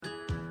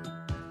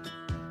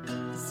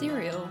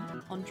Serial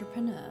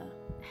Entrepreneur.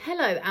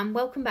 Hello and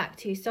welcome back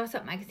to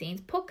Startup Magazine's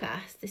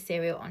podcast, The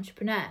Serial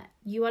Entrepreneur.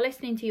 You are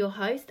listening to your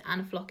host,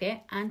 Anna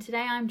Flockett, and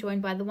today I'm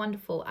joined by the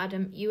wonderful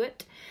Adam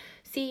Ewart,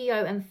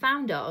 CEO and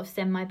founder of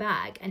Send My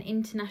Bag, an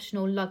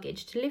international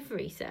luggage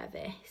delivery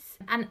service.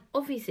 And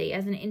obviously,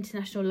 as an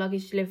international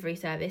luggage delivery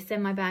service,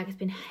 Send My Bag has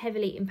been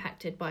heavily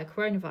impacted by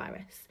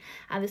coronavirus.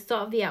 At the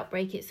start of the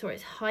outbreak, it saw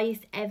its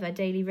highest ever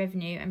daily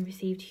revenue and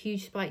received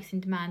huge spikes in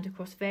demand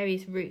across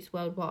various routes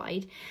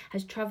worldwide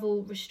as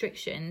travel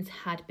restrictions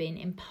had been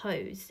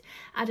imposed.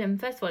 Adam,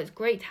 first of all, it's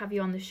great to have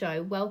you on the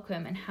show.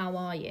 Welcome, and how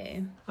are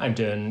you? I'm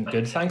doing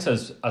good, thanks,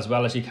 as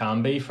well as you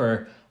can be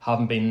for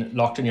having been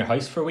locked in your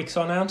house for weeks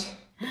on end.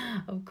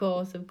 Of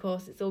course,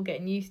 it's all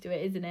getting used to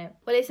it, isn't it?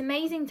 Well, it's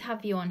amazing to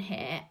have you on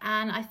here,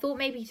 and I thought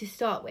maybe to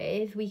start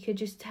with, we could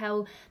just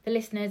tell the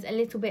listeners a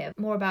little bit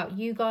more about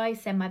you guys,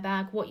 Send My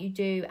Bag, what you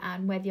do,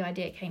 and where the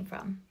idea came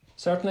from.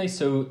 Certainly.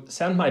 So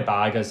Send My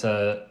Bag is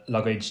a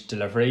luggage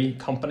delivery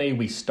company.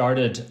 We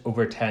started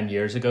over 10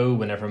 years ago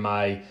whenever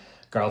my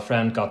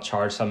girlfriend got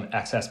charged some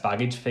excess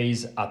baggage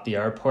fees at the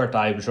airport.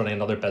 I was running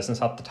another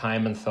business at the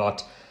time and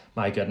thought,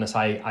 my goodness,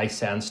 I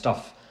send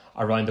stuff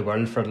around the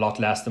world for a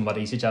lot less than what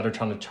EasyJet are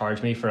trying to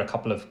charge me for a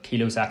couple of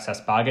kilos excess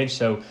baggage.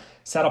 So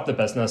set up the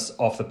business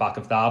off the back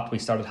of that. We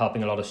started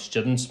helping a lot of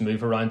students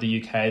move around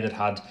the UK that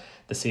had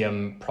the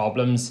same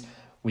problems.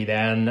 We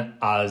then,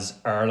 as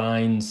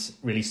airlines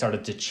really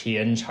started to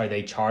change how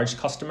they charge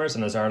customers,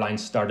 and as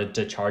airlines started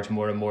to charge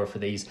more and more for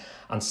these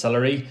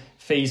ancillary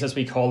fees, as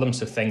we call them,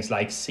 so things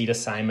like seat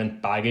assignment,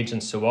 baggage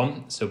and so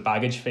on. So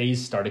baggage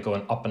fees started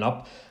going up and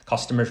up.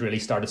 Customers really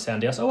started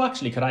saying to us, oh,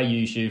 actually, could I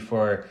use you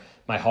for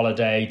my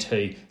holiday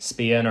to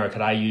Spain, or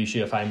could I use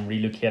you if I'm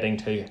relocating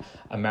to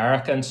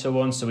America and so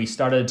on? So we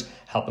started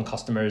helping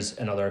customers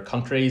in other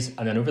countries,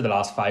 and then over the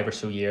last 5 or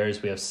so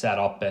years we have set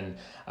up in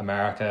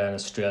America and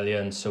Australia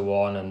and so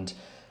on, and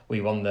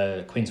we won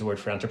the Queen's Award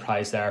for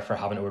Enterprise there for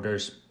having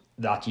orders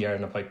that year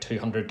in about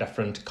 200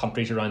 different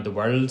countries around the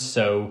world.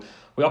 So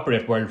we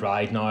operate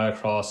worldwide now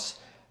across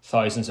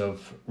thousands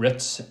of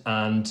routes,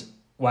 and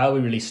while we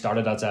really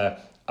started as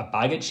a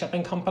baggage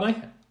shipping company,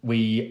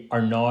 we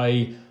are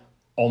now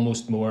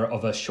almost more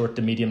of a short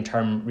to medium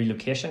term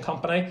relocation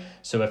company.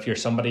 So if you're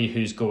somebody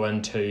who's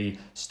going to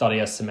study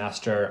a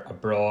semester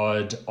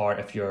abroad, or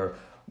if you're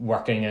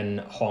working in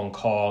Hong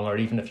Kong, or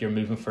even if you're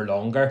moving for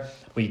longer,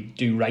 we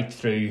do right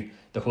through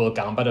the whole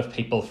gambit of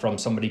people, from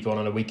somebody going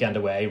on a weekend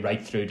away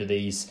right through to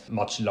these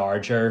much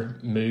larger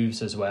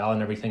moves as well,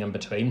 and everything in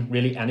between.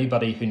 Really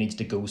anybody who needs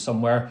to go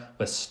somewhere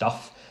with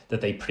stuff that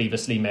they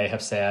previously may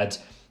have said,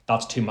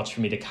 that's too much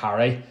for me to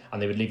carry,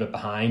 and they would leave it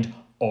behind,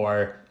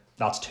 or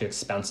that's too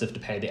expensive to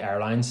pay the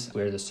airlines.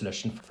 We're the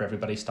solution for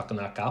everybody stuck in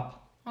that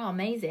gap. Oh,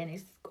 amazing.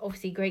 It's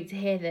obviously great to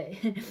hear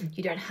that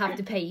you don't have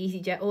to pay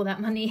EasyJet all that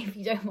money if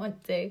you don't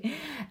want to.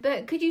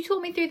 But could you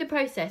talk me through the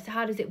process?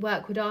 How does it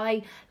work? Would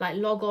I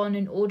log on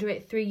and order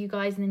it through you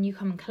guys and then you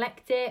come and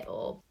collect it?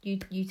 Or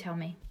you tell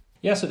me.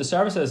 Yeah, so the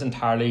service is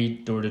entirely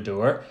door to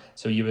door.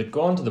 So you would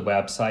go onto the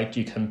website,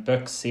 you can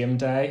book same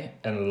day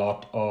in a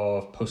lot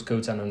of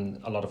postcodes and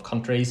in a lot of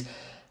countries.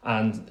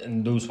 And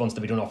in those ones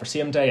that we don't offer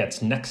same day,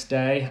 it's next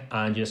day,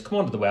 and you just come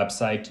onto the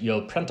website,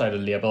 you'll print out a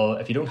label.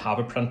 If you don't have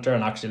a printer,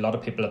 and actually a lot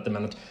of people at the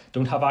minute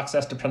don't have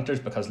access to printers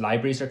because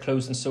libraries are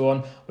closed and so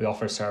on, we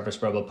offer a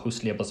service where we'll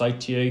post labels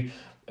out to you.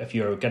 If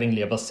you're getting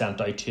labels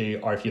sent out to you,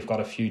 or if you've got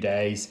a few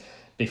days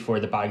before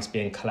the bag's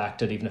being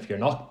collected, even if you're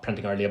not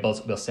printing our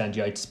labels, we'll send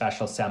you out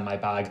special Send My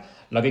Bag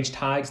luggage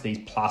tags, these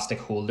plastic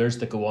holders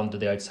that go onto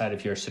the outside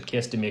of your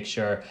suitcase to make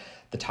sure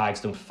the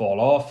tags don't fall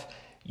off.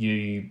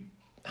 You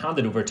hand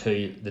it over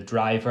to the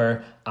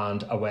driver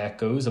and away it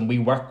goes. And we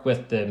work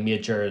with the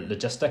major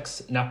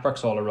logistics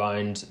networks all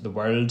around the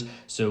world,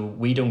 so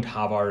we don't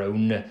have our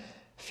own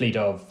fleet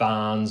of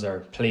vans or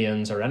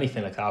planes or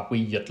anything like that. We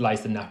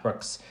utilise the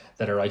networks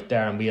that are out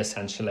there, and we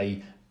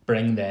essentially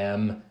bring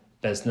them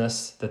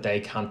business that they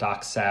can't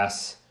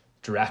access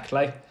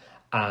directly,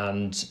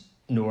 and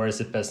nor is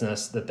it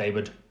business that they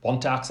would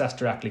want to access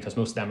directly, because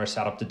most of them are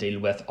set up to deal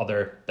with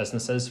other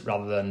businesses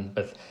rather than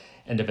with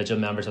individual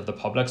members of the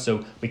public.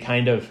 So we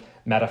kind of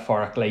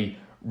metaphorically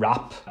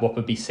wrap what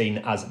would be seen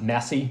as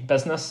messy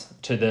business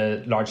to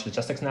the large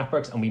logistics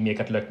networks, and we make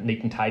it look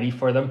neat and tidy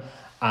for them,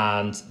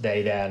 and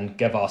they then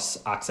give us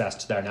access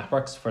to their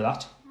networks for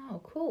that.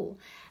 Oh, cool.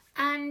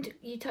 And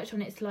you touched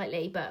on it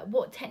slightly, but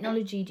what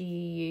technology do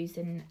you use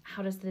and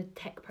how does the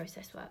tech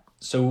process work?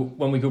 So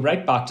when we go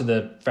right back to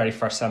the very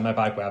first Send My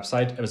Bag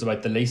website, it was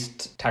about the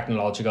least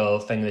technological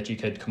thing that you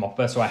could come up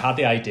with. So I had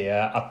the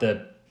idea at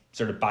the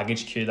sort of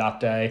baggage queue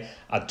that day.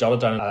 I jotted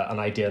down an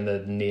idea and the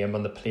name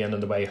on the plane on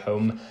the way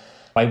home.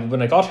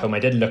 When I got home, I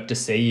did look to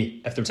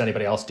see if there was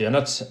anybody else doing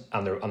it,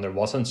 and there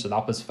wasn't, so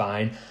that was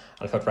fine. And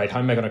I thought, right, how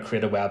am I going to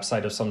create a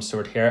website of some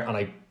sort here? And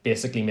I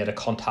basically made a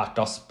contact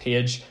us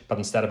page, but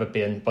instead of it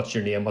being what's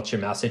your name, what's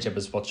your message, it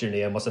was what's your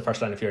name, what's the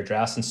first line of your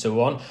address, and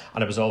so on.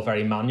 And it was all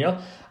very manual.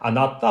 And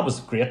that was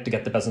great to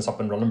get the business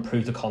up and running,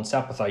 prove the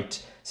concept without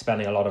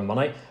spending a lot of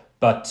money.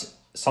 But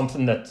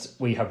something that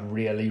we have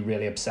really,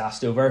 really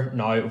obsessed over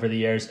now over the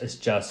years is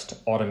just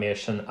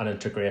automation and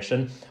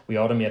integration. We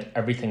automate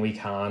everything we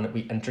can.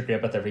 We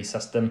integrate with every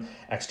system,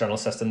 external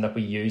system that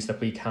we use that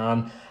we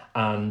can.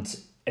 And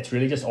it's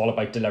really just all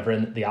about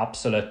delivering the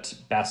absolute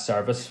best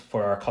service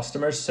for our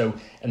customers. So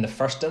in the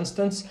first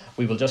instance,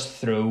 we will just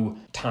throw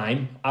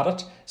time at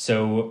it.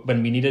 So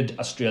when we needed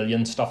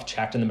Australian stuff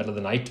checked in the middle of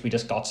the night, we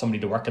just got somebody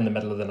to work in the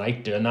middle of the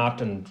night doing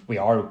that. And we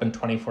are open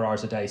 24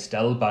 hours a day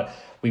still, but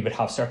we would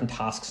have certain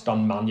tasks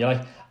done manually,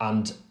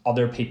 and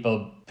other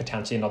people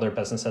potentially in other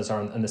businesses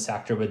or in the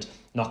sector would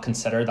not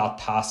consider that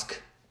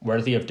task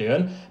worthy of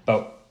doing,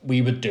 but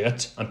we would do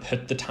it and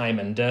put the time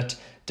into it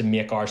to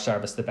make our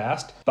service the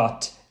best.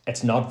 But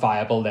it's not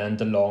viable then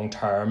to long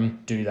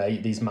term do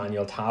these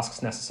manual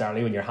tasks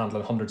necessarily when you're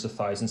handling hundreds of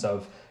thousands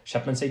of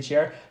shipments each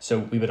year. So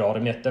we would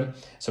automate them.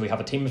 So we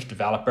have a team of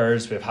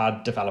developers. We've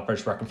had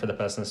developers working for the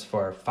business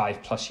for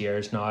 5+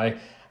 years now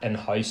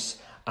in-house,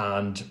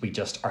 and we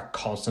just are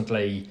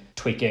constantly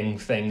tweaking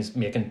things,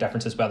 making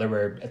differences,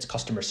 whether it's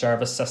customer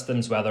service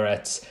systems, whether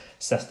it's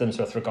systems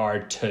with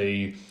regard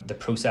to the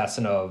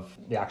processing of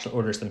the actual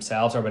orders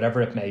themselves, or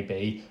whatever it may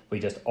be.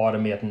 We just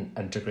automate and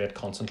integrate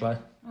constantly.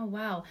 Oh,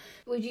 wow.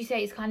 Would you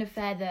say it's kind of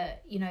fair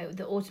that, you know,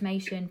 the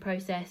automation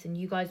process and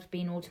you guys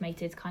being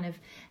automated kind of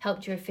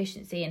helped your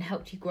efficiency and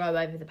helped you grow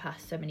over the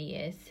past so many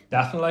years?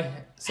 Definitely.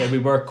 So we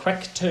were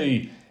quick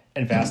to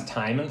invest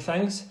time in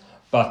things,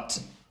 but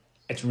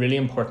it's really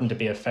important to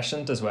be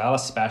efficient as well,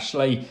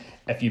 especially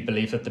if you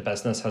believe that the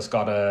business has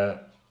got a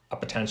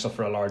potential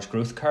for a large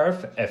growth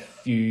curve.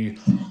 If you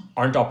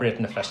aren't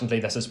operating efficiently,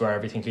 this is where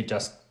everything could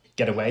just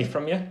get away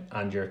from you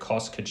and your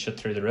costs could shoot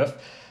through the roof.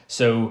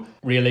 So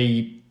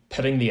really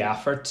putting the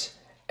effort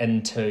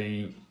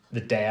into the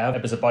dev,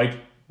 it was about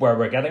where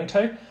we're getting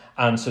to.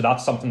 And so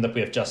that's something that we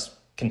have just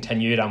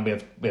continued, and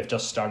we've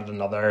just started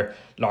another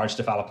large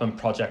development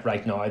project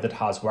right now that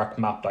has work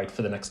mapped out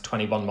for the next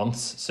 21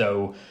 months.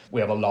 So we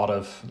have a lot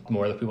of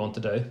more that we want to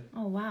do.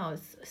 Oh, wow.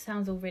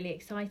 Sounds all really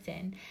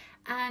exciting.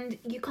 And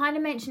you kind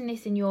of mentioned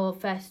this in your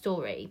first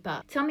story,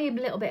 but tell me a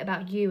little bit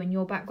about you and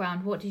your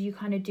background. What did you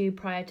kind of do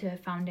prior to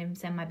founding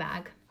Send My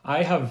Bag?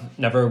 I have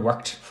never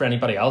worked for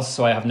anybody else,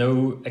 so I have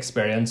no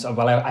experience.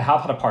 Well, I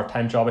have had a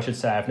part-time job, I should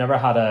say. I've never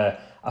had a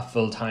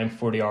full-time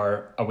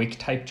 40-hour-a-week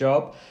type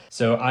job.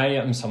 So I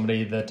am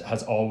somebody that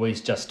has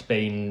always just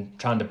been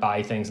trying to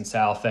buy things and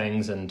sell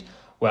things, and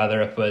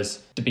whether it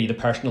was to be the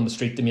person on the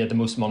street that made the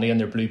most money in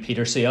their Blue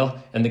Peter sale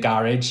in the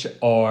garage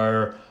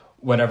or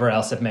whatever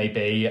else it may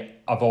be,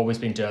 I've always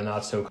been doing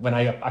that. So when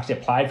I actually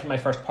applied for my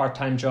first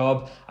part-time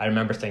job, I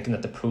remember thinking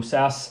that the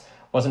process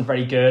wasn't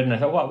very good, and I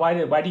thought,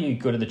 why do you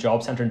go to the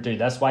job centre and do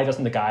this? Why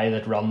doesn't the guy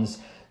that runs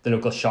the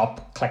local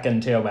shop click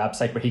into a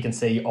website where he can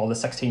see all the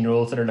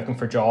 16-year-olds that are looking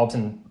for jobs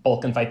and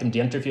bulk invite them to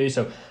interview?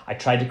 So I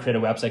tried to create a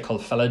website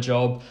called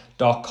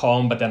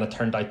fillajob.com, but then it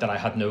turned out that I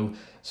had no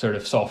sort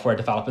of software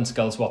development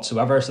skills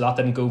whatsoever, so that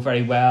didn't go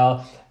very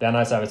well. Then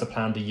as I was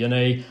applying to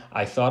uni,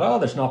 I thought,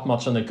 there's not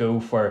much on the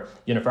go for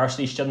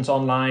university students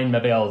online.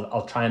 Maybe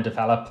I'll try and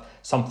develop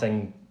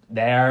something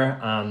there,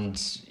 and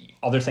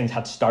other things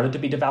had started to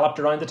be developed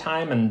around the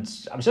time,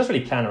 and I was just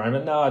really playing around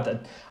with it now.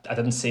 I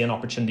didn't see an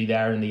opportunity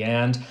there in the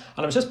end, and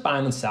I was just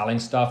buying and selling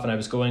stuff, and I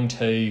was going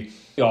to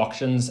the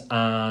auctions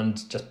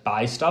and just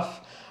buy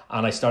stuff,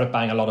 and I started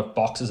buying a lot of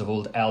boxes of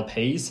old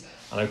LPs,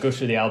 and I would go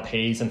through the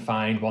LPs and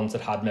find ones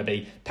that had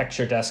maybe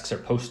picture discs or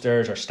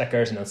posters or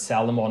stickers, and then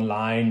sell them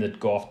online. They'd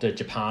go off to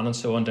Japan and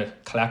so on to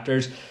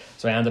collectors.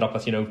 So I ended up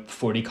with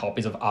 40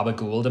 copies of ABBA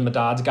Gold in my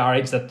dad's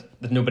garage that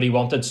nobody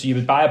wanted. So you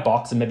would buy a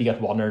box and maybe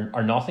get one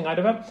or nothing out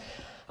of it.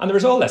 And there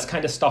was all this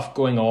kind of stuff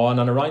going on.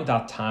 And around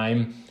that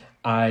time,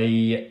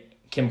 I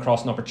came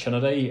across an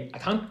opportunity. I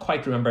can't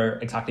quite remember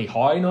exactly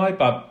how now,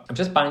 but I'm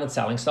just buying and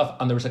selling stuff.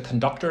 And there was a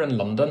conductor in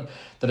London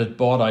that had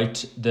bought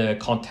out the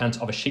contents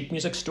of a sheet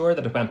music store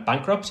that had went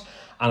bankrupt.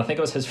 And I think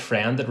it was his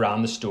friend that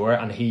ran the store,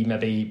 and he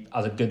maybe,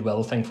 as a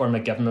goodwill thing for him,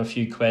 had given him a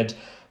few quid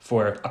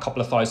for a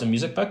couple of thousand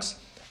music books.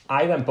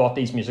 I then bought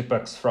these music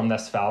books from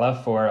this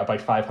fella for about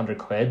 500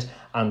 quid,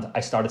 and I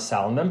started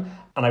selling them.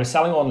 And I was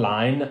selling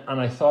online, and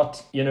I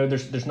thought,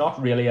 there's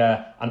not really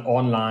an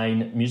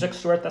online music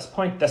store at this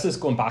point. This is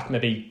going back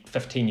maybe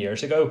 15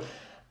 years ago.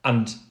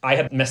 And I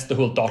had missed the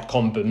whole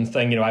 .com boom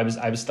thing. I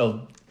was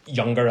still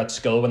younger at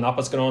school when that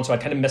was going on, so I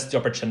kind of missed the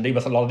opportunity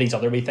with a lot of these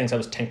other wee things I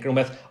was tinkering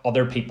with.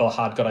 Other people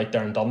had got out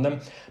there and done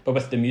them. But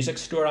with the music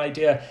store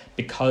idea,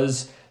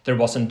 because there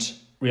wasn't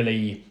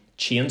really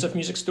chains of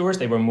music stores,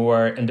 they were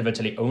more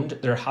individually owned.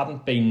 There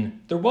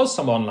was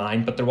some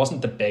online, but there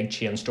wasn't the big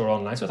chain store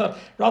online. So I thought,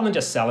 rather than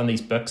just selling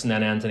these books and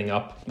then ending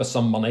up with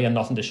some money and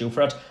nothing to show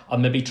for it, I'll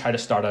maybe try to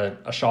start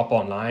a shop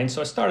online. So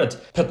I started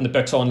putting the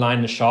books online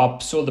in the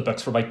shop, sold the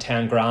books for about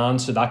 10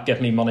 grand. So that gave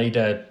me money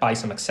to buy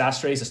some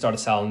accessories. I started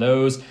selling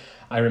those.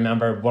 I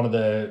remember one of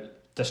the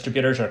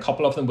distributors, or a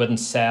couple of them, wouldn't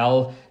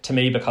sell to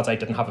me because I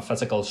didn't have a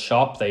physical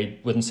shop. They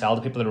wouldn't sell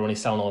to people that were only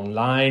selling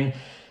online.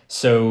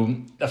 So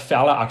a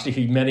fella actually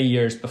who many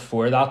years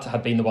before that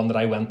had been the one that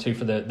I went to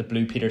for the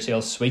Blue Peter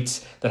Sales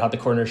suites that had the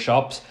corner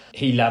shops,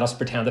 he let us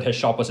pretend that his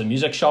shop was a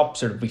music shop.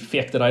 Sort of we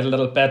faked it out a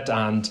little bit,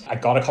 and I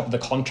got a couple of the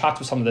contracts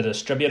with some of the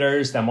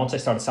distributors. Then once I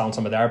started selling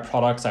some of their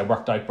products, I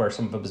worked out where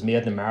some of it was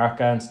made in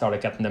America and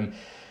started getting them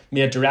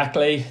made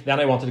directly.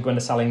 Then I wanted to go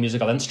into selling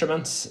musical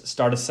instruments,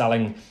 started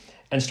selling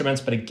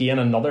instruments, but again,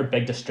 another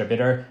big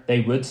distributor, they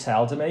would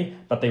sell to me,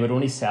 but they would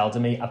only sell to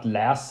me at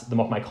less than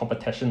what my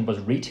competition was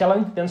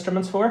retailing the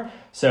instruments for.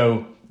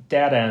 So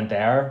dead end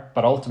there,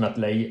 but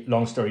ultimately,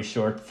 long story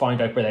short,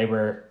 found out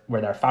where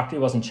their factory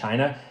was in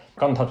China,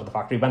 got in touch with the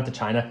factory, went to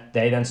China.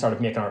 They then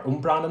started making our own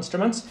brand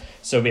instruments.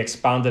 So we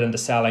expanded into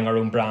selling our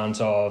own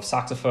brands of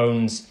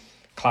saxophones,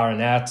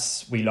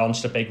 clarinets. We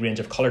launched a big range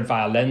of coloured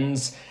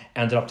violins,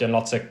 ended up doing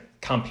lots of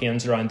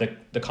campaigns around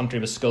the country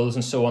with schools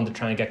and so on to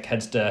try and get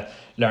kids to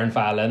learn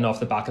violin off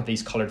the back of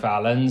these coloured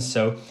violins.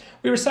 So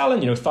we were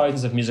selling,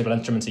 thousands of musical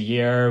instruments a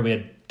year. We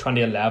had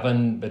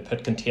 2011, we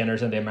put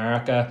containers into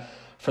America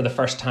for the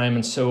first time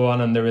and so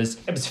on. And it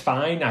was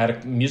fine. I had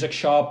a music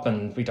shop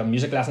and we'd done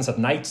music lessons at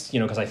night,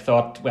 because I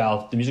thought,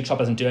 well, the music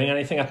shop isn't doing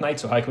anything at night,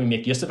 so how can we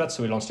make use of it?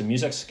 So we launched a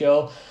music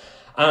school.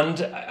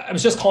 And I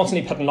was just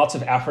constantly putting lots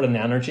of effort and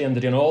energy into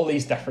doing all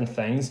these different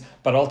things.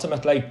 But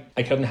ultimately,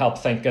 I couldn't help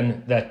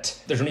thinking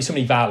that there's only so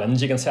many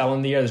violins you can sell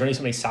in the year. There's only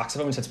so many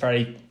saxophones. It's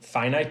very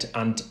finite.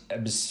 And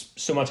it was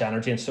so much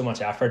energy and so much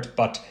effort.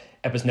 But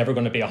it was never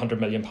going to be £100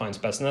 million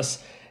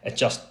business. It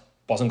just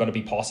wasn't going to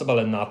be possible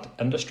in that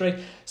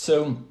industry.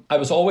 So I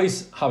was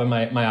always having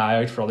my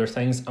eye out for other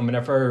things. And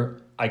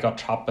whenever I got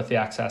trapped with the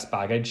excess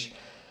baggage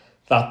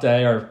that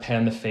day or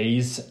paying the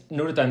fees,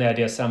 noted down the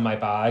idea of selling my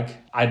bag.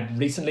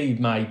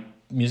 My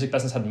music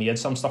business had made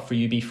some stuff for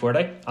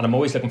UB40, and I'm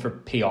always looking for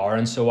PR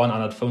and so on,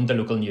 and I'd phoned the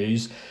local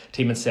news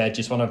team and said,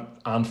 just want to,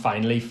 and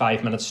finally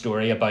 5-minute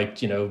story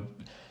about,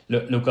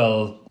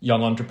 local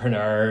young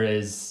entrepreneur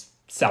is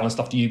selling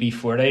stuff to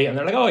UB40, and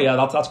they're like, oh yeah,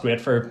 that's great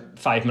for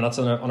 5 minutes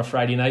on a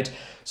Friday night.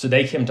 So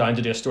they came down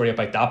to do a story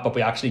about that, but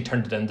we actually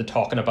turned it into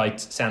talking about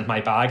Send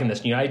My Bag and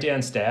this new idea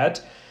instead.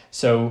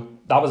 So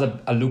that was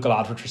a local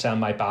advert for Send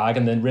My Bag,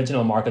 and the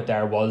original market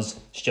there was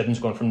students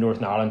going from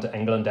Northern Ireland to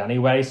England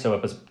anyway, so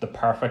it was the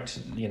perfect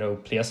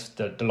place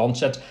to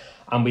launch it.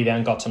 And we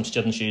then got some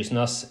students using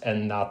us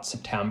in that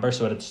September.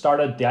 So it had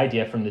started the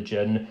idea from the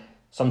June,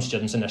 some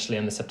students initially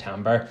in the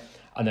September,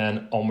 and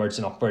then onwards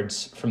and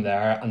upwards from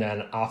there. And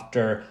then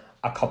after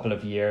a couple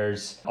of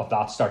years of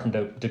that starting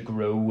to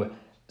grow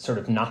sort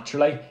of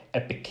naturally,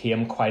 it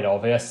became quite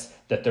obvious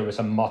that there was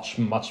a much,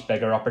 much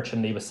bigger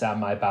opportunity with Send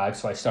My Bag.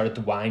 So I started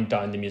to wind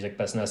down the music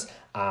business,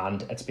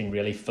 and it's been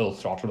really full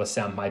throttle with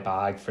Send My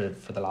Bag for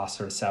the last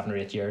sort of 7 or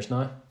 8 years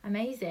now.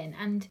 Amazing.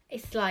 And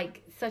it's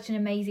like such an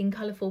amazing,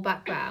 colourful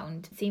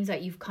background. It seems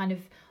like you've kind of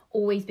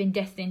always been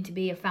destined to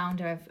be a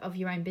founder of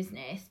your own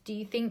business. Do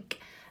you think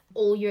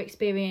all your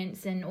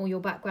experience and all your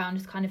background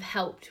has kind of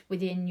helped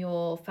within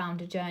your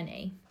founder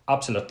journey?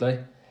 Absolutely.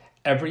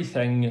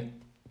 Everything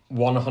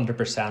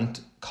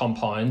 100%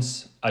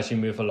 compounds as you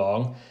move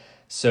along.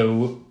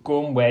 So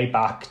going way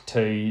back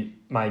to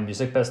my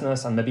music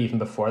business, and maybe even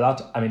before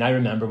that, I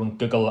remember when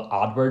Google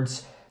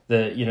AdWords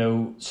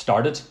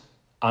started,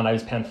 and I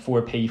was paying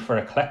 4p for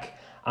a click,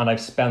 and I've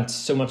spent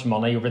so much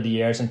money over the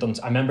years and done.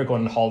 I remember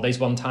going on holidays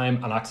one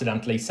time and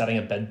accidentally setting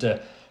a bid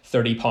to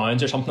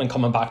 £30 or something, and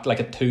coming back to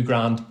like a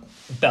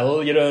 $2,000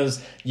 bill,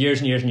 years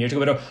and years and years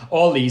ago. But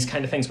all these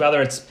kind of things,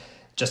 whether it's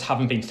just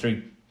haven't been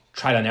through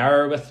trial and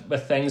error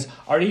with things,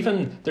 or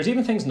there's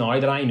even things now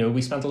that I know.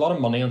 We spent a lot of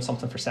money on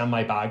something for Send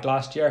My Bag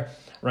last year,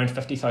 around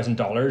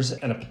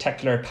 $50,000 in a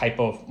particular type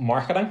of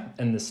marketing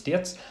in the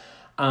States,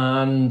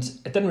 and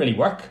it didn't really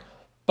work.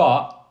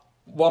 But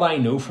what I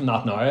know from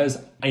that now is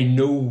I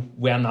know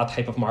when that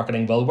type of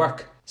marketing will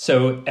work.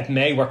 So it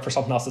may work for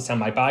something else that Send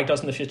My Bag does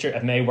in the future.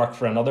 It may work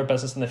for another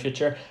business in the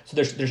future. So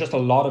there's just a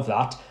lot of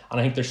that, and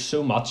I think there's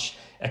so much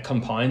it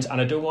compounds. And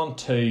I don't want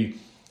to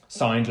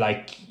sound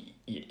like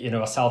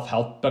a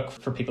self-help book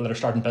for people that are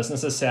starting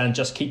businesses saying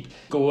just keep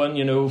going,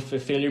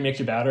 failure makes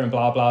you better and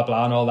blah blah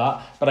blah and all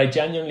that. But I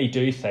genuinely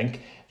do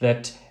think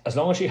that as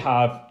long as you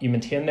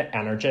maintain the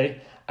energy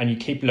and you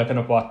keep looking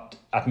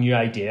at new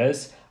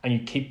ideas and you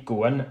keep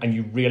going and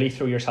you really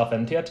throw yourself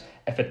into it,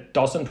 if it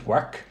doesn't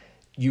work,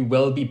 you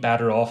will be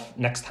better off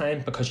next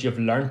time because you've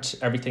learnt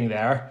everything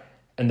there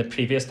in the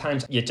previous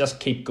times. You just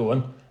keep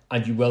going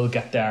and you will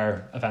get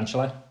there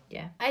eventually.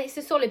 Yeah, it's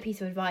a solid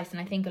piece of advice, and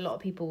I think a lot of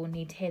people will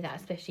need to hear that,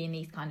 especially in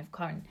these kind of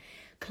current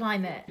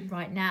climate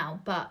right now.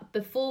 But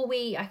before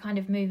I kind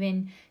of move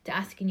in to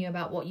asking you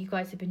about what you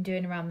guys have been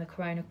doing around the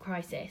corona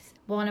crisis,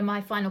 one of my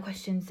final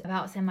questions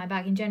about Send My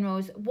Bag in general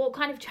is, what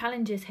kind of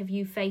challenges have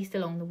you faced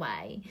along the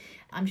way?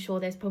 I'm sure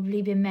there's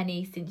probably been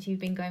many since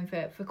you've been going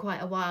for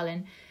quite a while,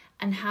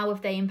 and how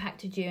have they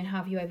impacted you and how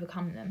have you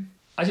overcome them?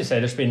 As you say,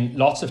 there's been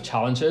lots of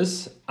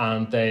challenges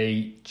and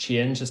they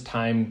change as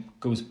time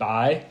goes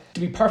by. To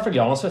be perfectly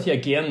honest with you,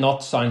 again,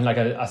 not sounding like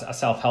a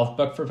self-help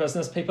book for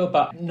business people,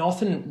 but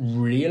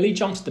nothing really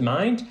jumps to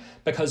mind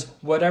because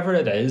whatever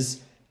it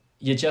is,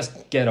 you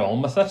just get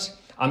on with it.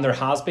 And there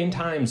has been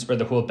times where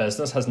the whole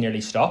business has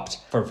nearly stopped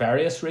for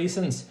various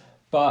reasons,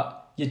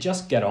 but you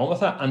just get on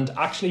with it. And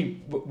actually,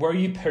 where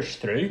you push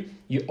through,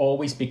 you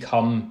always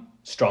become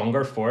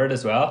stronger for it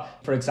as well.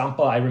 For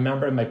example, I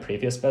remember in my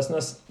previous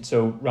business,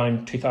 so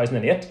around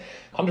 2008,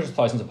 hundreds of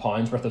thousands of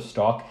pounds worth of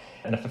stock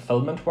in a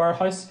fulfillment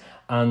warehouse.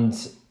 And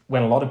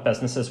when a lot of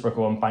businesses were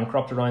going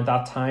bankrupt around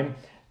that time,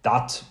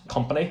 that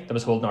company that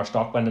was holding our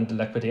stock went into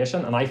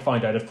liquidation. And I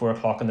found out at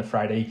 4:00 on the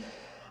Friday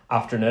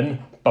afternoon,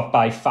 but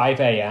by 5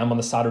 a.m. on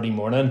the Saturday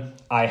morning,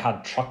 I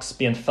had trucks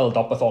being filled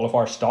up with all of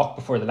our stock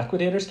before the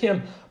liquidators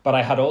came. But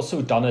I had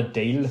also done a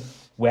deal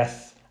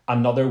with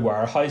another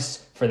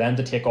warehouse for them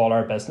to take all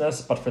our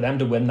business, but for them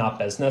to win that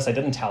business, I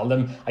didn't tell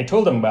them. I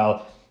told them,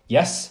 well,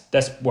 yes,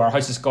 this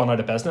warehouse has gone out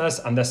of business,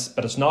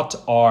 but it's not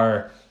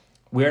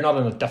we're not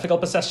in a difficult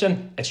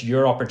position. It's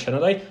your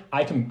opportunity.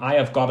 I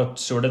have got it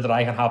sorted that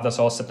I can have this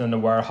all sitting in a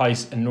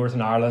warehouse in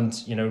Northern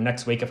Ireland,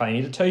 next week if I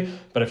needed to.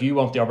 But if you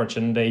want the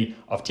opportunity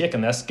of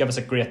taking this, give us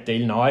a great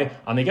deal now.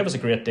 And they give us a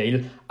great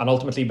deal, and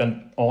ultimately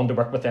been on to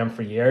work with them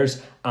for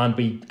years, and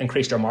we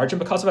increased our margin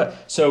because of it.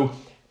 So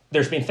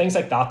there's been things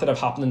like that have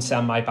happened in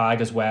Send My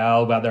Bag as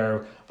well,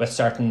 whether with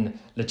certain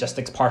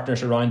logistics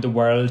partners around the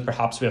world,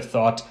 perhaps we have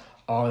thought,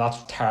 oh, that's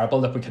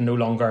terrible that we can no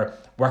longer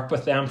work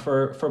with them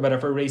for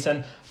whatever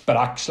reason. But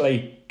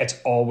actually, it's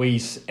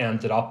always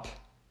ended up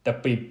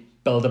that we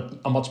build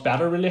a much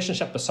better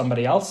relationship with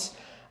somebody else.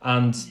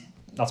 And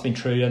that's been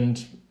true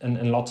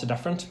in lots of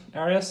different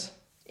areas.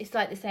 It's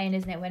like the saying,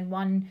 isn't it? When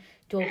one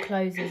door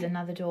closes,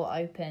 another door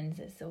opens.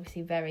 It's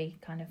obviously very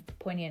kind of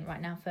poignant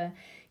right now for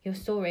your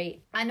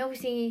story. And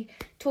obviously,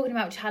 talking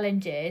about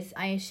challenges,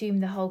 I assume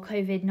the whole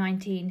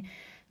COVID-19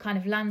 kind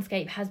of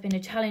landscape has been a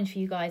challenge for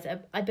you guys.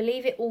 I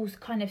believe it all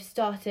kind of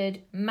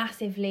started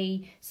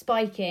massively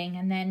spiking,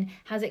 and then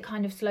has it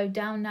kind of slowed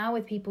down now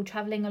with people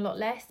travelling a lot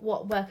less?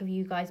 What work have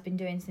you guys been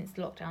doing since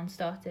the lockdown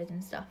started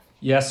and stuff?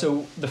 Yeah,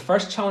 so the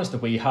first challenge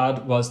that we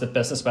had was that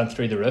business went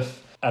through the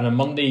roof. And a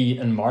Monday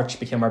in March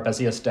became our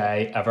busiest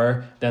day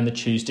ever. Then the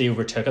Tuesday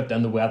overtook it,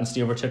 then the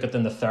Wednesday overtook it,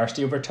 then the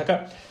Thursday overtook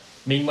it.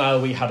 Meanwhile,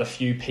 we had a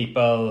few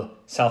people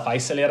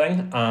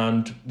self-isolating,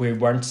 and we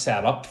weren't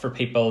set up for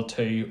people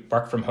to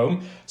work from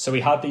home. So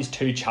we had these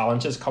two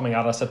challenges coming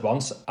at us at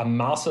once: a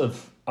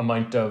massive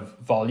amount of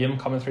volume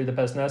coming through the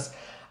business,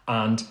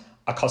 and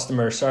a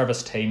customer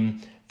service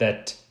team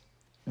that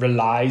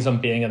relies on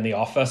being in the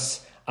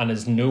office and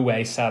is no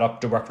way set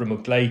up to work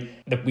remotely,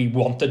 that we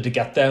wanted to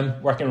get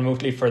them working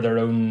remotely for their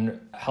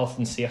own health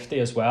and safety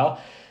as well.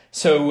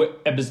 So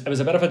it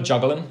was a bit of a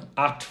juggling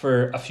act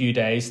for a few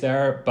days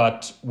there,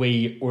 but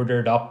we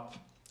ordered up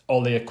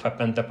all the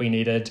equipment that we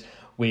needed.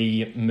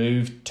 We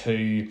moved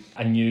to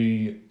a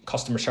new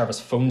customer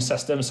service phone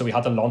system, so we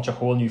had to launch a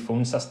whole new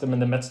phone system in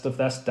the midst of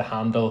this to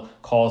handle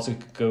calls that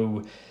could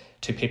go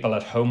to people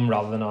at home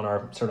rather than on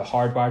our sort of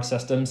hardwired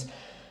systems.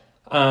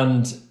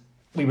 And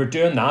we were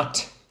doing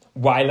that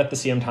while at the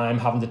same time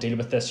having to deal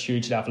with this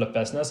huge level of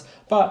business.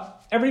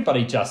 But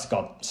everybody just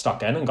got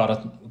stuck in and got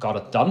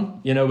it done.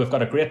 We've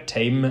got a great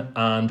team,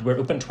 and we're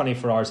open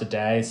 24 hours a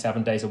day,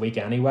 7 days a week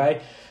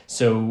anyway.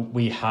 So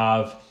we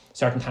have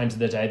certain times of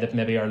the day that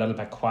maybe are a little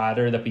bit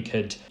quieter that we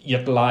could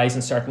utilise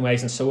in certain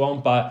ways and so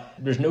on. But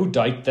there's no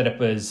doubt that it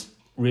was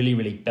really,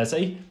 really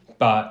busy.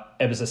 But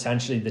it was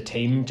essentially the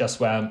team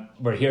just went,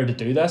 we're here to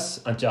do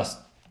this and just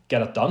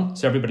get it done.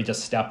 So everybody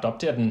just stepped up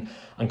to it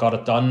and got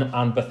it done.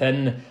 And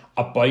within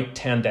about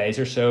 10 days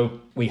or so,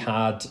 we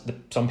had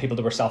some people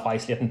that were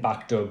self-isolating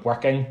back to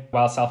working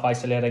while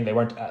self-isolating. They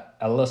weren't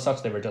ill as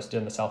such, they were just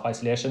doing the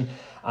self-isolation.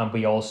 And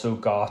we also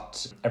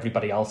got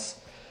everybody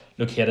else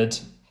located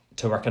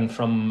to working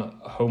from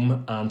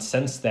home. And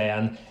since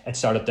then, it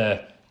started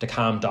to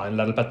calm down a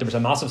little bit. There was a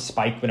massive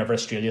spike whenever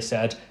Australia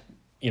said,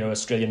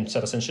 Australian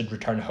citizens should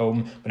return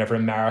home, whenever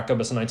America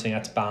was announcing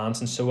its bans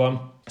and so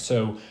on.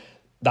 So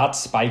that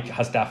spike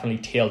has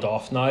definitely tailed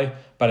off now,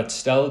 but it's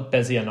still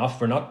busy enough.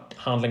 We're not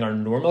handling our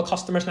normal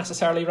customers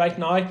necessarily right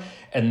now,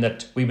 in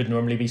that we would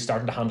normally be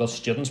starting to handle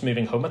students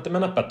moving home at the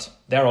minute, but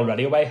they're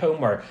already away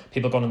home, or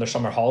people going on their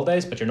summer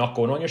holidays, but you're not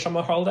going on your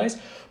summer holidays.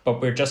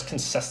 But we're just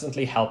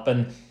consistently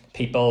helping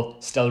people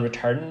still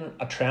return.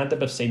 A trend that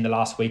we've seen the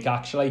last week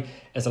actually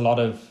is a lot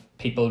of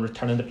people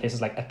returning to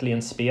places like Italy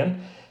and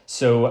Spain.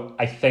 So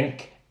I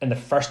think in the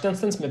first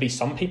instance, maybe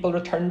some people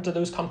returned to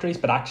those countries,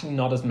 but actually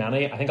not as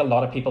many. I think a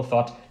lot of people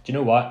thought, do you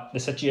know what? The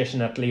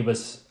situation in Italy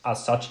was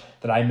as such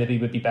that I maybe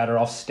would be better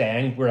off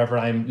staying wherever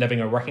I'm living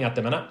or working at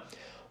the minute.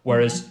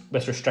 Whereas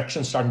with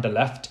restrictions starting to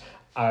lift,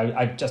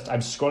 I'm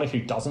scrolling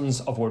through dozens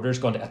of orders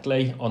going to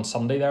Italy on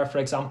Sunday there, for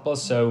example.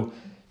 So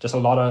just a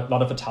lot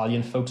of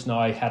Italian folks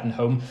now heading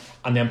home.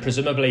 And then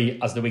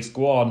presumably as the weeks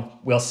go on,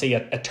 we'll see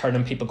a turn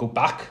in people go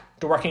back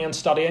to working and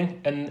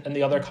studying in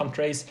the other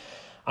countries.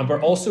 And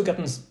we're also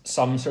getting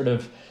some sort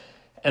of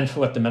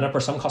info at the minute where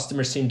some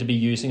customers seem to be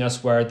using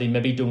us where they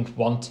maybe don't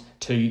want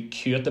to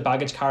queue at the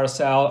baggage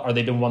carousel, or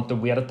they don't want to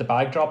wait at the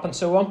bag drop and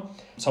so on.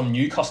 Some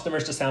new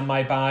customers to Send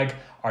My Bag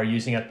are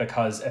using it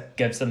because it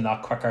gives them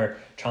that quicker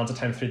transit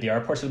time through the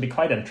airport. So it'll be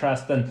quite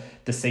interesting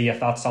to see if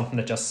that's something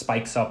that just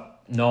spikes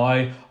up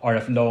now, or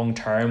if long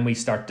term we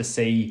start to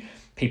see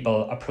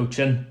people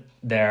approaching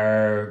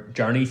their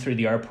journey through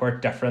the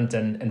airport different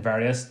in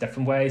various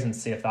different ways, and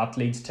see if that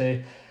leads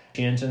to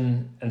change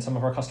in some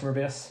of our customer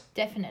base.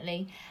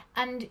 Definitely.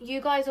 And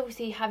you guys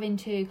obviously having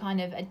to kind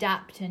of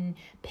adapt and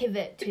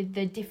pivot to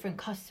the different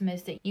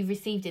customers that you've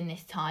received in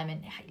this time,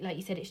 and like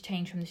you said, it's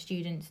changed from the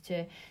students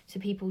to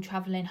people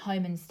travelling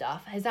home and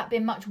stuff. Has that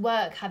been much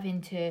work having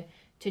to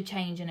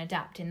change and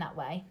adapt in that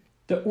way?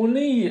 The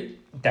only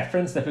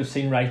difference that we've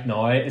seen right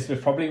now is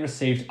we've probably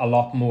received a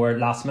lot more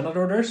last minute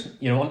orders.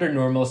 Under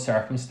normal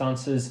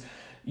circumstances,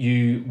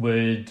 you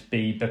would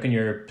be booking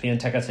your plane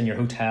tickets and your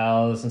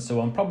hotels and so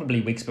on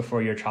probably weeks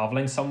before you're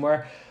travelling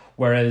somewhere.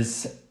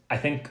 Whereas I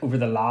think over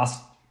the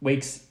last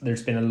weeks,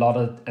 there's been a lot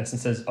of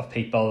instances of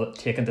people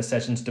taking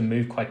decisions to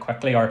move quite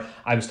quickly. Or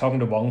I was talking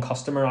to one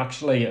customer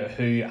actually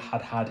who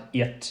had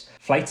 8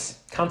 flights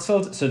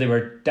cancelled. So they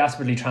were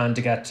desperately trying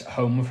to get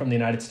home from the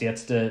United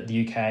States to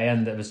the UK,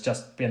 and it was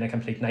just being a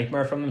complete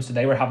nightmare from them. So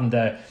they were having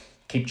to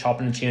keep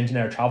chopping and changing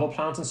their travel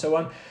plans and so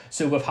on.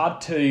 So we've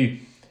had to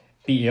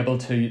be able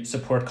to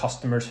support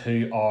customers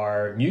who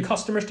are new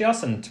customers to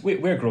us, and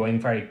we're growing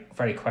very,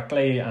 very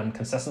quickly and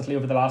consistently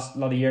over the last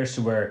lot of years.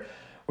 So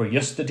we're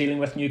used to dealing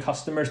with new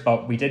customers,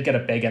 but we did get a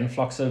big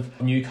influx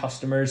of new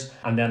customers.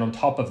 And then on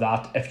top of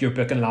that, if you're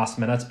booking last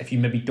minute, if you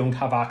maybe don't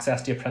have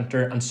access to a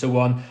printer and so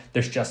on,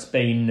 there's just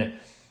been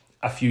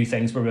a few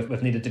things where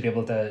we've needed to be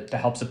able to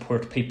help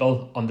support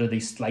people under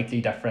these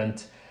slightly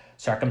different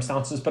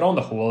circumstances. But on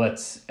the whole,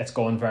 it's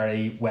gone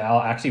very well.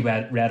 I actually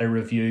read a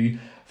review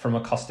from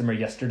a customer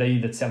yesterday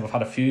that said, we've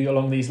had a few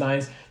along these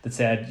lines, that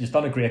said, you've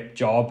done a great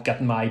job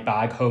getting my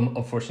bag home.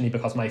 Unfortunately,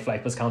 because my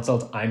flight was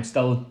cancelled, I'm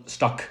still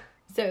stuck.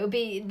 So it'll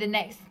be, the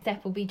next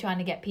step will be trying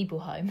to get people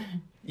home.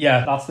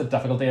 Yeah, that's the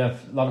difficulty.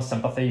 Of a lot of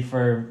sympathy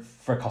for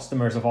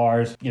customers of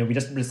ours. We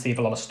just receive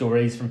a lot of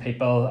stories from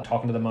people,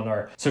 talking to them on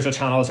our social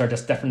channels, or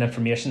just different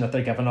information that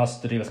they're giving us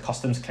to do with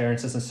customs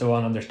clearances and so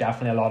on. And there's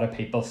definitely a lot of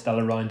people still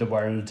around the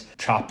world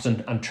trapped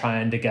and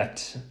trying to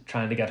get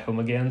home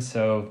again.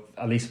 So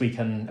at least we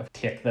can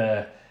take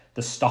the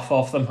stuff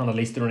off them, and at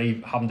least they're only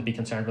having to be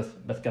concerned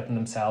with getting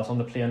themselves on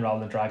the plane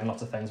rather than dragging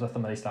lots of things with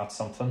them. At least that's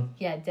something.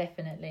 Yeah,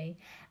 definitely.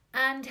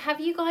 And have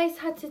you guys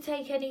had to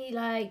take any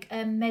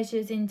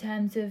measures in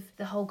terms of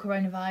the whole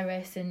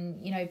coronavirus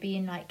and,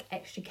 being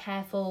extra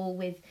careful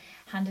with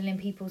handling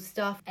people's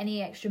stuff?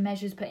 Any extra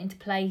measures put into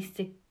place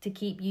to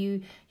keep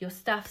your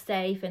staff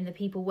safe and the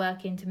people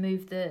working to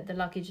move the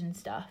luggage and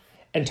stuff?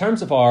 In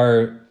terms of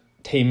our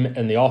team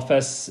in the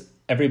office,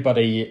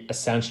 everybody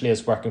essentially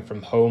is working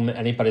from home.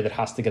 Anybody that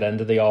has to get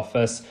into the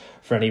office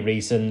for any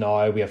reason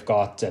now, we have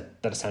got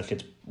that essentially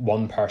it's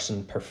one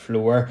person per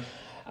floor.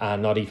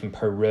 Not even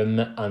per room,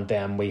 and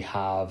then we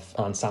have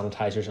hand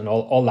sanitizers and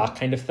all that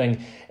kind of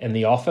thing in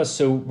the office.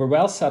 So we're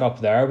well set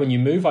up there. When you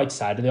move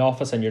outside of the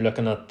office and you're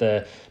looking at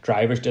the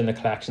drivers doing the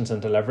collections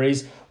and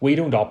deliveries, we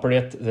don't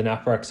operate the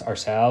networks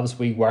ourselves.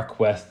 We work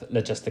with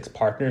logistics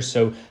partners.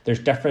 So there's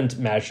different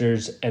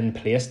measures in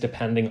place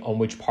depending on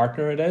which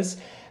partner it is.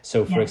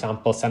 So, for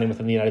example, sending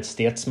within the United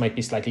States might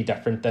be slightly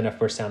different than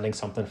if we're sending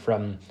something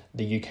from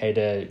the UK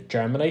to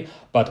Germany.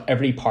 But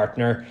every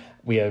partner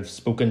we have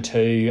spoken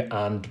to,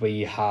 and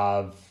we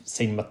have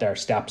seen what their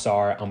steps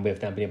are, and we've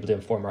then been able to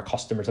inform our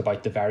customers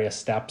about the various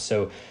steps.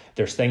 So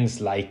there's things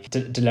like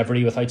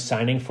delivery without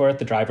signing for it.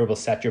 The driver will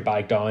set your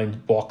bag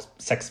down, walk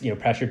 6,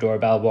 press your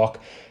doorbell,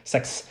 walk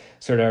 6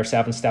 or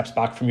 7 steps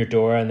back from your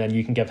door, and then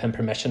you can give him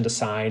permission to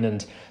sign.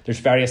 And there's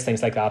various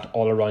things like that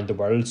all around the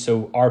world.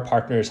 So our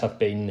partners have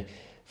been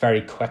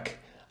very quick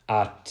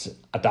at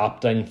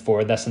adapting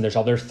for this, and there's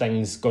other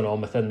things going on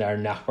within their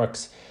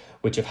networks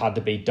which have had to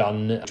be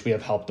done, which we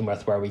have helped them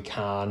with where we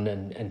can,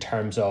 and in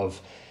terms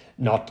of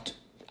not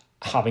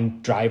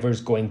having drivers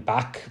going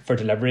back for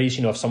deliveries.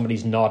 If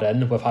somebody's not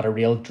in, we've had a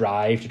real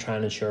drive to try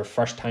and ensure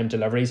first time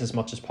deliveries as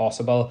much as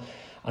possible,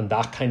 and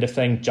that kind of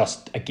thing,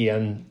 just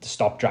again to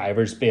stop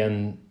drivers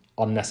being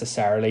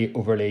unnecessarily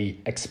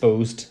overly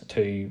exposed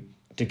to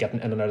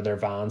getting in and out of their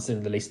vans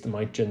in the least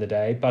amount during the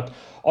day. But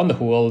on the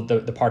whole,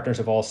 the partners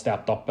have all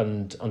stepped up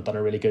and done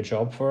a really good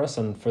job for us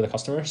and for the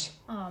customers.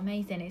 Oh,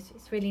 amazing.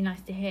 It's really nice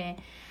to hear.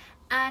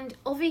 And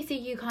obviously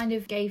you kind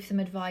of gave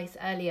some advice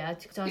earlier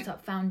to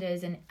startup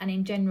founders and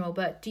in general,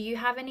 but do you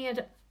have any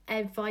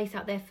advice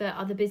out there for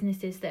other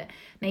businesses that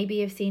maybe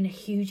have seen a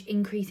huge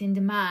increase in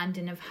demand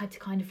and have had to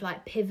kind of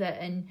pivot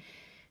and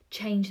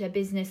change their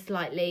business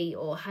slightly,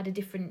 or had a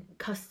different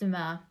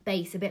customer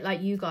base, a bit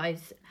like you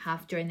guys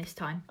have during this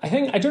time? I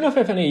don't know if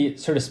I have any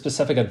sort of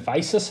specific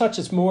advice as such.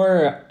 It's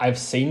more I've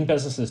seen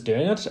businesses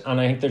doing it,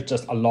 and I think there's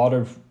just a lot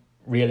of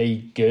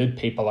really good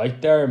people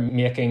out there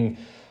making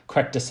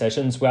quick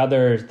decisions,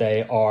 whether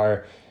they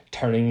are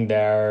turning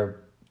their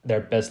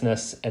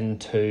business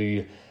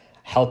into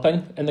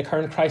helping in the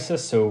current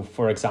crisis. So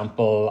for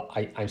example,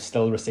 I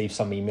still receive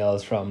some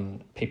emails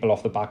from people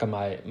off the back of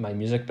my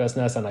music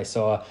business, and I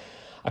saw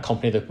a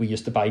company that we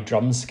used to buy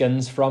drum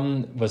skins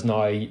from was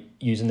now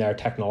using their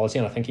technology,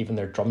 and I think even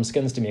their drum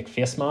skins, to make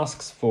face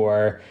masks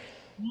for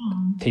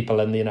people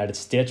in the United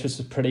States, which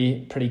is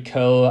pretty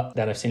cool.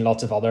 Then I've seen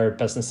lots of other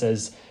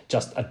businesses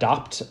just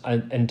adapt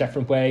in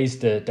different ways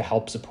to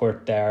help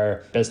support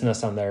their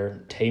business and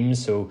their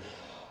teams. So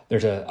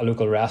there's a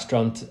local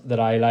restaurant that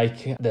I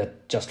like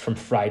that just from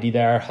Friday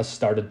there has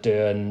started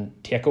doing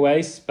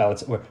takeaways.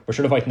 Well, we're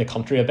sort of out in the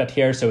country a bit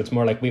here, so it's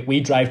more like we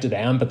drive to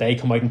them, but they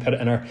come out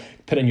and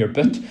put in your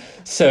boot.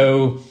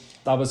 So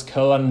that was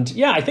cool. And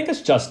yeah, I think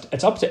it's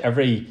up to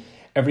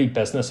every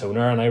business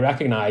owner. And I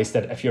recognize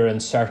that if you're in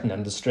certain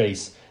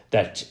industries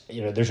that,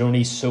 there's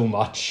only so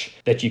much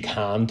that you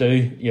can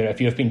do.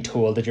 If you've been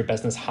told that your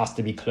business has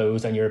to be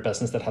closed and you're a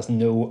business that has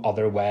no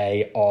other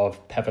way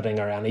of pivoting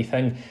or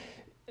anything,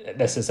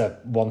 this is a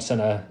once in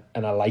a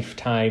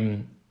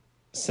lifetime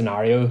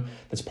scenario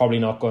that's probably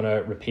not going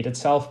to repeat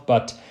itself.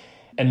 But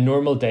in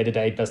normal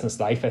day-to-day business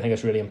life, I think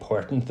it's really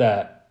important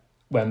that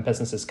when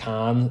businesses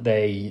can,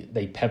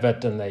 they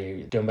pivot and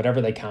they do whatever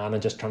they can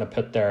and just trying to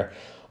put their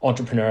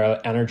entrepreneurial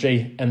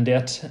energy into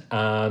it.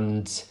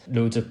 And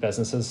loads of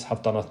businesses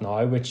have done it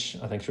now, which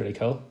I think is really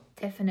cool.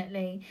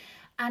 Definitely.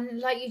 And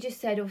like you just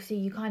said, obviously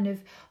you kind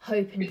of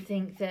hope and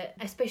think that,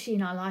 especially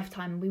in our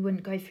lifetime, we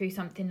wouldn't go through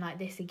something like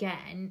this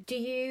again. Do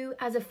you,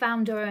 as a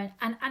founder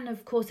and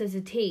of course as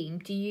a team,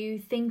 do you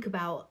think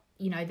about,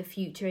 the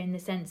future in the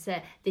sense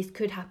that this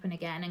could happen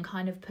again and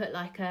kind of put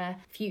like a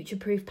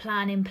future-proof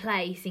plan in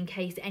place in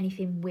case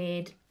anything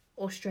weird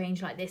or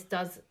strange like this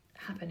does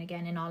happen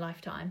again in our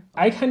lifetime?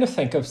 I kind of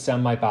think of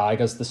Send My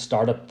Bag as the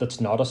startup that's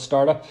not a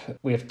startup.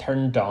 We have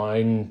turned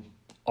down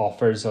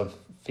offers of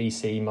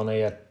VC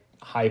money at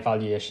high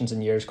valuations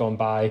in years gone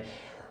by,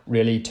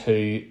 really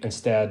to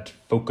instead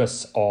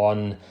focus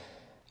on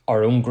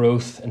our own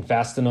growth,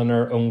 investing in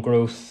our own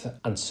growth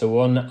and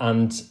so on.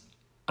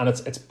 And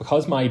it's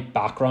because my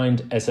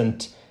background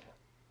isn't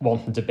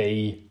wanting to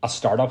be a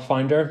startup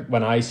founder.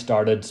 When I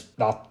started,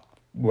 that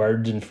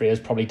word and phrase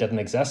probably didn't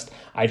exist.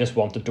 I just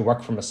wanted to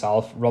work for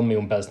myself, run my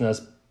own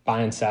business, buy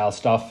and sell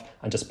stuff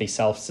and just be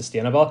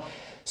self-sustainable.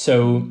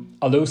 So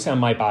although Send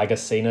My Bag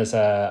is seen as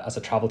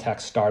a travel tech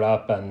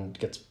startup and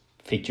gets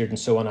featured and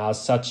so on as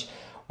such,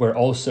 we're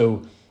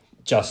also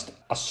just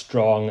a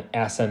strong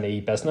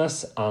SME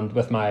business. And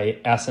with my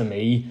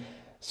SME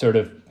sort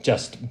of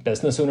just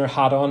business owner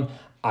hat on,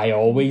 I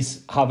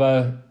always have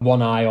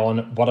one eye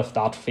on what if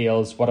that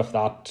fails, what if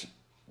that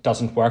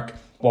doesn't work,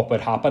 what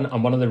would happen.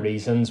 And one of the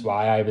reasons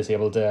why I was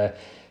able to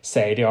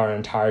say to our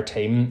entire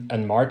team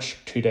in March,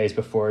 2 days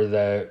before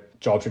the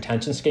jobs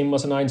retention scheme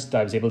was announced,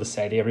 I was able to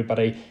say to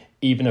everybody,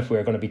 even if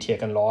we're going to be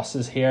taking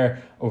losses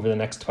here over the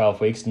next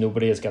 12 weeks,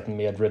 nobody is getting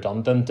made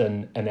redundant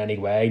in any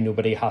way.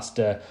 Nobody has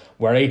to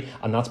worry.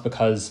 And that's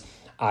because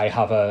I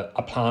have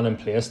a plan in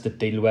place to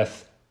deal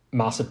with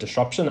massive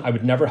disruption. I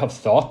would never have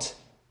thought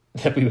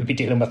that we would be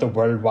dealing with a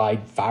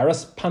worldwide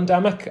virus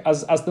pandemic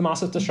as the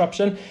massive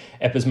disruption.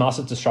 It was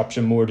massive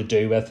disruption more to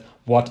do with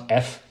what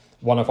if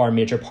one of our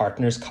major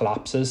partners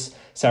collapses.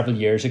 Several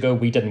years ago,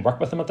 we didn't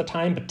work with them at the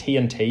time, but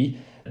TNT,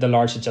 the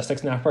large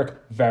logistics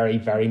network, very,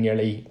 very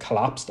nearly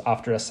collapsed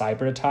after a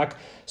cyber attack.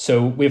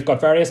 So we've got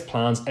various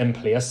plans in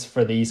place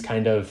for these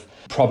kind of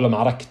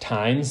problematic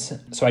times.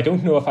 So I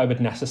don't know if I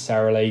would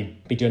necessarily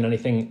be doing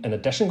anything in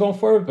addition going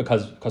forward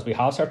because we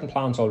have certain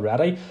plans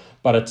already,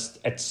 but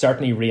it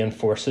certainly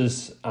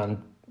reinforces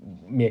and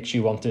makes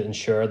you want to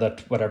ensure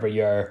that whatever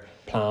your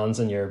plans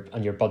and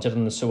your budget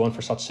and so on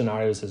for such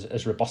scenarios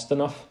is robust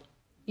enough.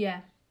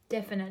 Yeah,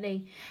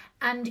 definitely.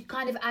 And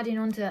kind of adding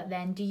on to that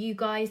then, do you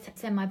guys,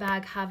 Send My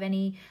Bag, have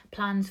any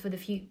plans for the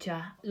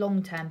future,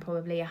 long term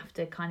probably,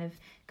 after kind of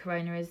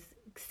Corona has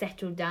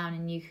settled down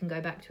and you can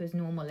go back to as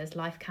normal as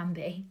life can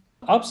be?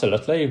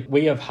 Absolutely.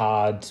 We have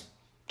had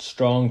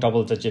strong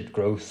double-digit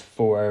growth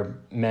for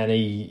many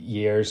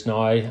years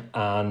now,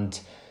 and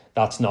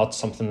that's not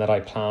something that I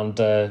plan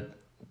to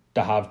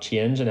have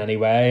change in any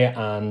way.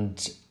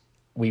 And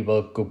we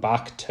will go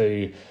back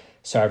to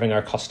serving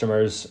our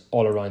customers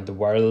all around the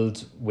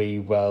world. We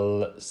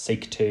will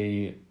seek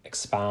to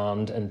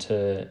expand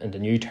into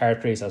new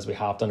territories as we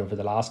have done over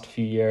the last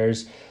few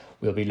years.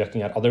 We'll be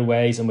looking at other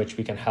ways in which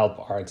we can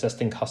help our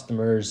existing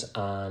customers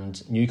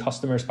and new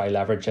customers by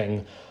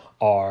leveraging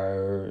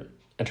our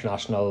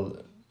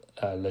international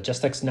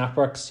logistics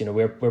networks.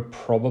 We're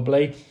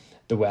probably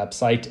the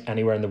website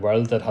anywhere in the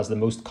world that has the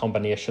most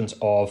combinations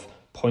of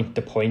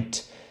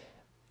point-to-point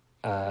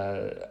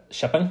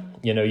shipping.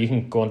 You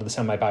can go onto the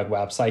Send My Bag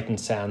website and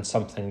send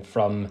something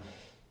from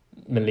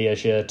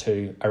Malaysia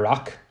to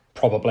Iraq.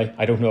 Probably.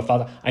 I don't know if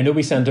that. I know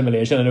we send to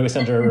Malaysia. I know we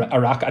send to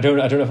Iraq. I don't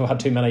know if I've had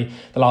too many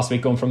the last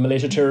week going from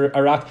Malaysia to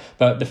Iraq.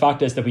 But the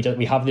fact is that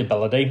we have the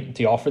ability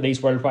to offer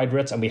these worldwide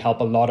routes, and we help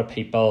a lot of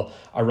people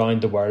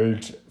around the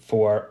world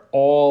for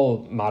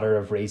all matter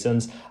of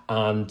reasons.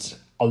 And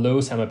although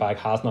Send My Bag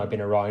has now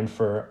been around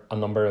for a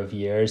number of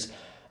years,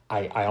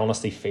 I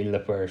honestly feel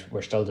that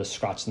we're still just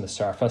scratching the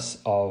surface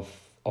of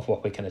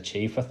what we can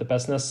achieve with the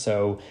business.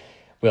 So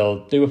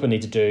we'll do what we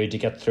need to do to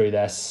get through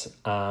this,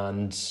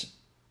 and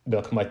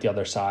we'll come out the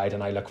other side,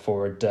 and I look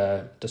forward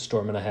to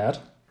storming ahead.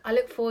 I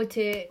look forward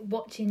to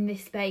watching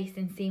this space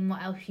and seeing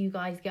what else you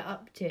guys get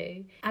up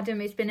to.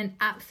 Adam, it's been an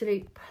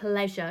absolute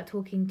pleasure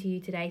talking to you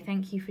today.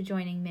 Thank you for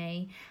joining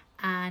me.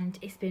 And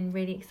it's been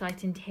really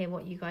exciting to hear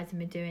what you guys have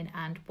been doing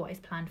and what is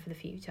planned for the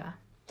future.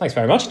 Thanks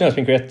very much. No, it's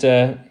been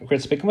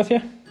great speaking with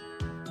you.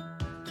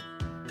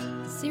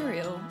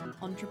 Serial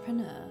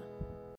Entrepreneur.